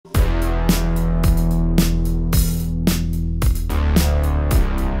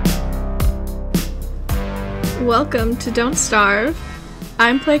welcome to Don't Starve.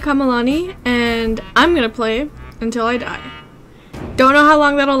 I'm Play Kamalani, and I'm gonna play until I die. Don't know how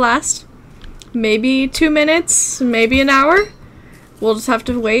long that'll last. Maybe 2 minutes, maybe an hour. We'll just have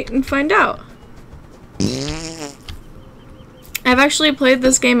to wait and find out. I've actually played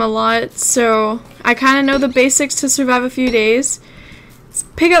this game a lot, so I kind of know the basics to survive a few days.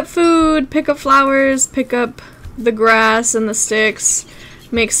 Pick up food, pick up flowers, pick up the grass and the sticks,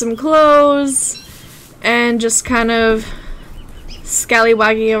 make some clothes, and just kind of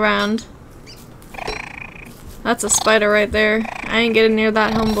scallywaggy around. That's a spider right there. I ain't getting near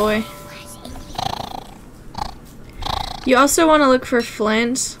that, homeboy. You also want to look for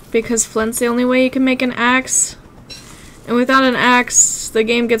flint, because flint's the only way you can make an axe. And without an axe, the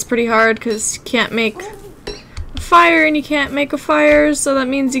game gets pretty hard because you can't make a fire and you can't make a fire, so that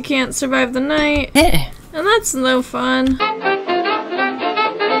means you can't survive the night. And that's no fun.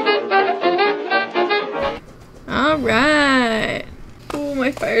 Alright. Oh,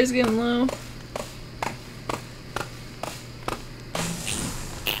 my fire's getting low.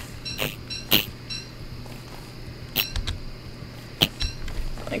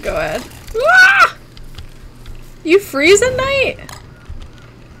 Go ahead. Ah! You freeze at night?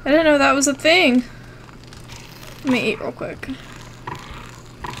 I didn't know that was a thing. Let me eat real quick.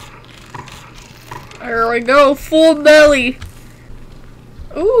 There we go, full belly.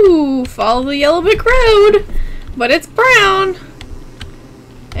 Ooh, follow the yellow brick road. But it's brown.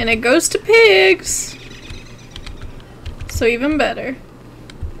 And it goes to pigs. So even better.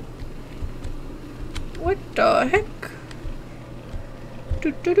 What the heck?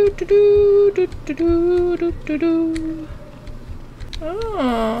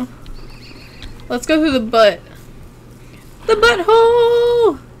 Oh. Let's go through the butt. The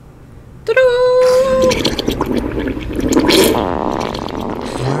butthole!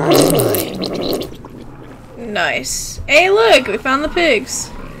 Nice. Hey, look! We found the pigs.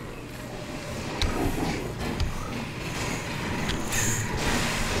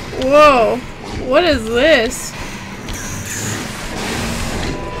 Whoa. What is this?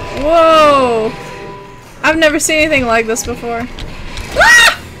 Whoa! I've never seen anything like this before.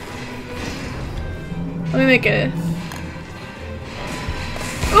 Ah! Let me make it.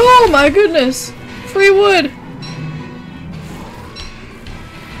 Oh my goodness! Free wood!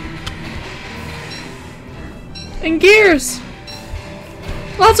 And gears!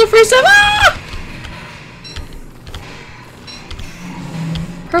 Lots of free stuff! Ah!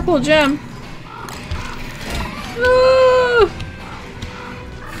 Purple gem. Ah!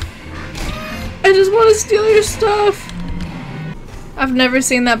 I just want to steal your stuff. I've never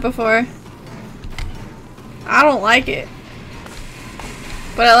seen that before. I don't like it.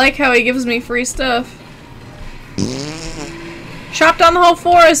 But I like how he gives me free stuff. Chop down the whole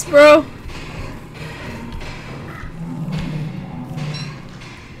forest, bro.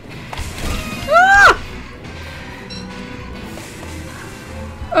 Ah!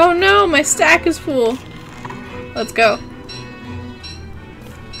 Oh no, my stack is full. Let's go.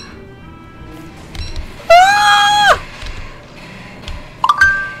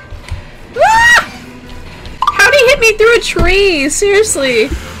 Me through a tree, seriously.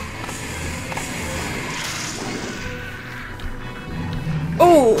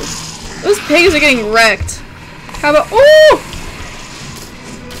 Oh, those pigs are getting wrecked. How about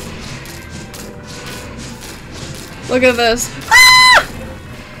look at this. Ah!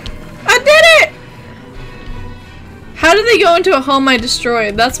 I did it! How did they go into a home I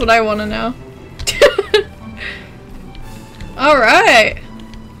destroyed? That's what I want to know. Alright.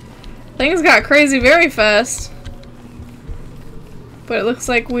 Things got crazy very fast. But it looks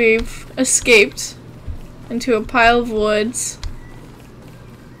like we've escaped into a pile of woods.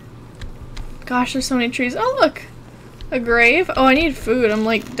 Gosh, there's so many trees. Oh, look! A grave? Oh, I need food. I'm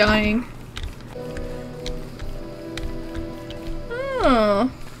like dying. Oh.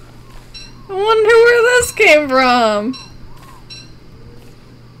 I wonder where this came from.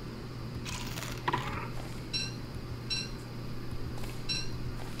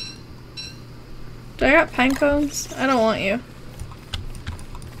 Do I got pine cones? I don't want you.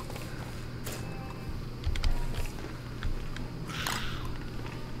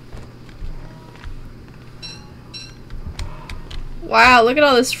 Wow, look at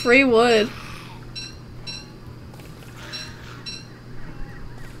all this free wood.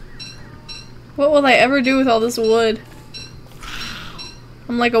 What will I ever do with all this wood?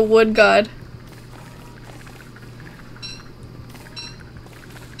 I'm like a wood god.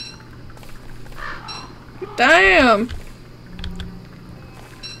 Damn!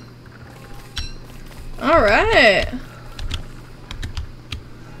 Alright.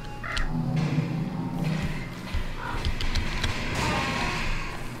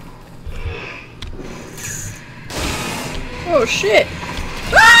 Oh shit!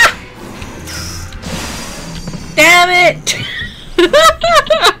 Ah! Damn it!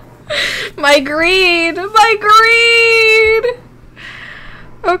 My greed! My greed!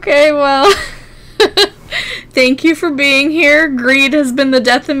 Okay, well. Thank you for being here. Greed has been the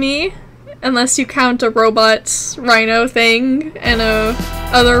death of me. Unless you count a robot rhino thing and a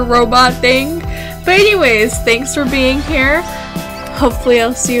other robot thing. But anyways, thanks for being here. Hopefully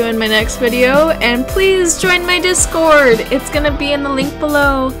I'll see you in my next video. And please join my Discord. It's gonna be in the link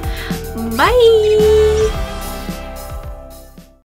below. Bye!